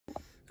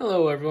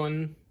Hello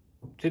everyone.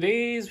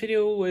 Today's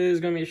video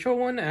is going to be a short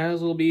one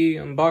as we'll be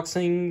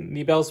unboxing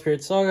the Battle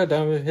Spirits Saga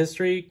Diamond of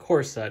History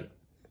core set.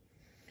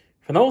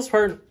 For the most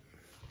part,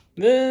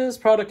 this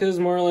product is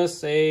more or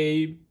less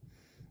a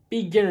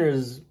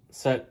beginner's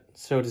set,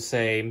 so to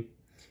say.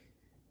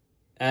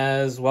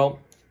 As well,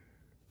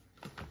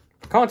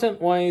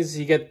 content-wise,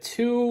 you get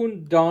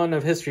 2 Dawn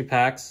of History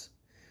packs,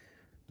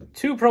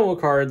 2 promo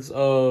cards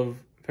of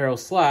Feral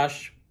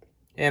Slash,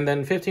 and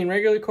then 15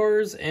 regular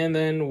cores, and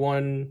then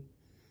 1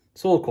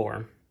 Soul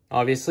Core.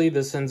 Obviously,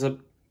 this ends up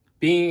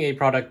being a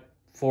product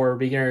for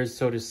beginners,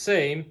 so to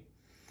say,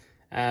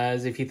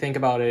 as if you think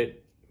about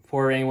it,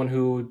 for anyone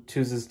who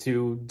chooses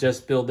to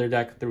just build their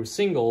deck through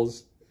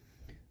singles,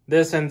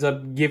 this ends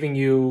up giving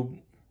you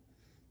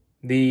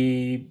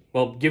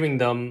giving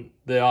them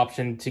the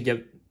option to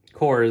get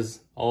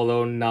cores,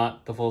 although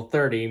not the full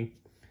 30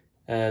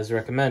 as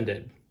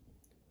recommended.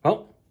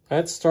 Well,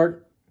 let's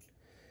start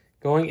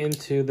going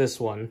into this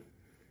one.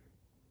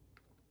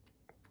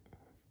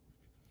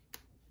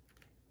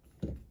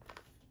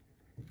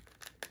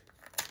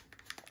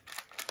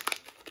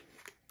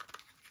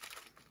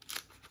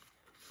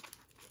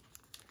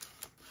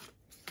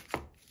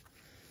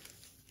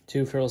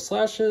 Two Feral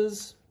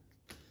Slashes,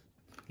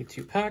 the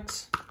 2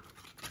 packs,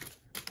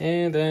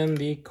 and then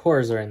the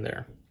cores are in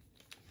there.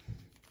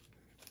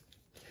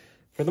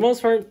 For the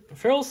most part,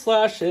 Feral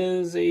Slash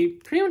is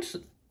pretty much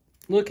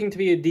looking to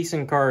be a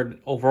decent card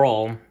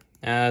overall,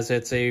 as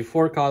it's a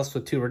 4 cost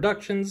with 2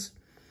 reductions,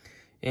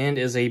 and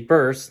is a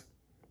burst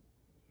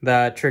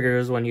that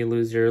triggers when you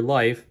lose your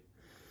life,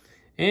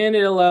 and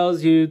it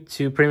allows you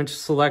to pretty much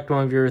select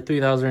one of your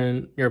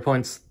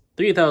opponent's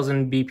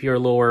 3000 BP or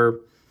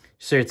lower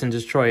spirits and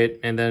destroy it,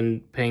 and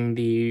then paying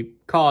the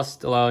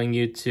cost, allowing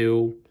you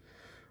to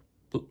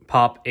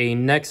pop a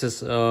Nexus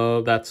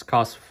that's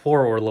cost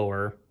 4 or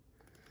lower,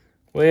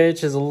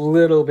 which is a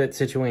little bit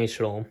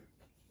situational.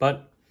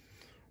 But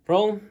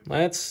bro,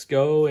 let's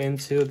go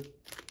into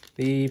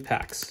the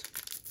packs.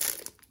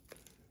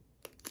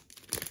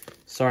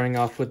 Starting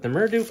off with the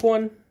Murduke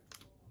one,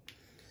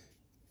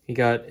 you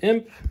got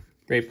Imp,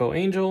 Great Bow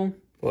Angel,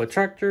 Bow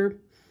Attractor,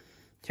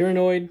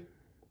 Tyrannoid,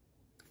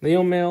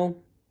 Leo Male,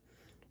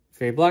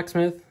 Fairy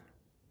Blacksmith,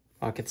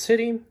 Rocket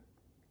City,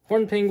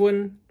 Horn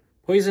Penguin,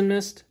 Poison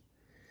Mist,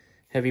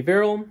 Heavy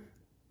Barrel,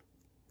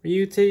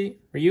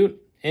 Ryut,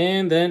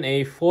 and then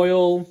a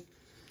foil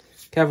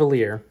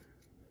Cavalier.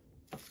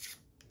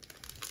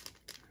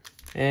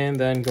 And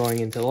then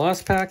going into the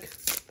last pack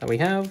that we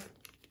have,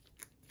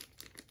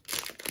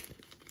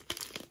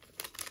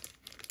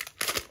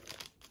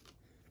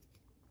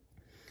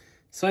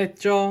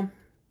 Scythejaw,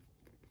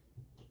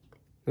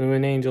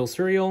 Moon Angel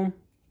Surreal,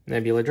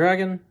 Nebula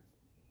Dragon,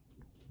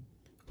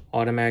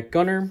 Automatic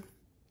Gunner,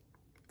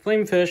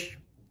 Flamefish,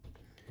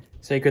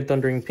 Sacred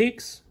Thundering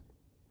Peaks,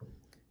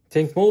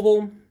 Tank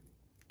Mobile,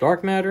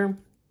 Dark Matter,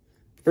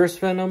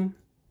 Burst Venom,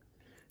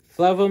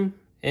 Flavum,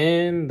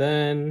 and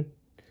then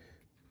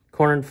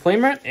Cornered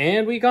Flame Rat,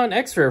 and we got an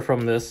extra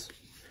from this,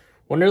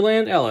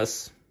 Wonderland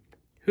Alice,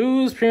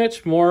 who's pretty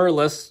much more or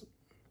less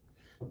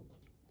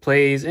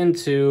plays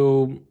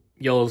into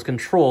Yellow's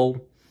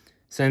control,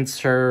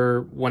 since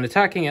her, when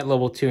attacking at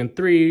level 2 and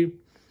 3,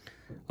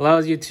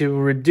 allows you to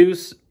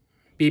reduce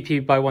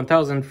BP by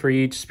 1000 for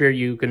each spirit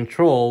you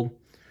control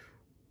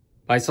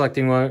by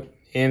selecting one,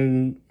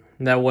 in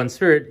that one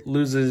spirit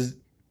loses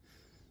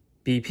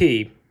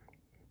BP,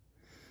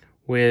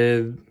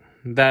 with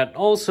that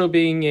also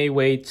being a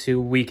way to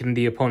weaken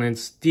the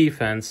opponent's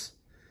defense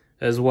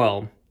as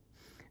well.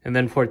 And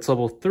then for its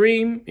level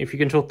 3, if you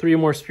control 3 or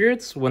more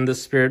spirits, when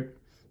this spirit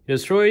is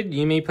destroyed,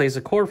 you may place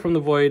a core from the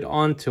void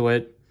onto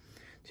it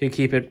to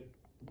keep it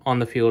on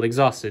the field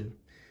exhausted.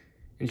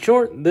 In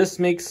short, this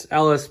makes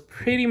Alice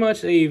pretty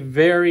much a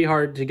very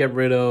hard to get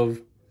rid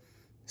of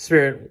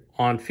spirit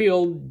on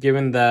field,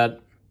 given that,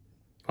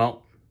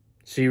 well,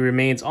 she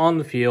remains on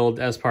the field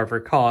as part of her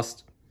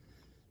cost,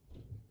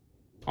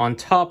 on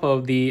top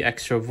of the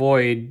extra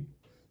void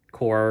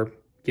core,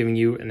 giving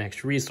you an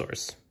extra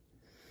resource.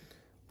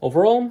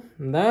 Overall,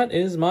 that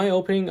is my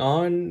opening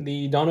on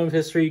the Dawn of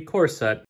History core set.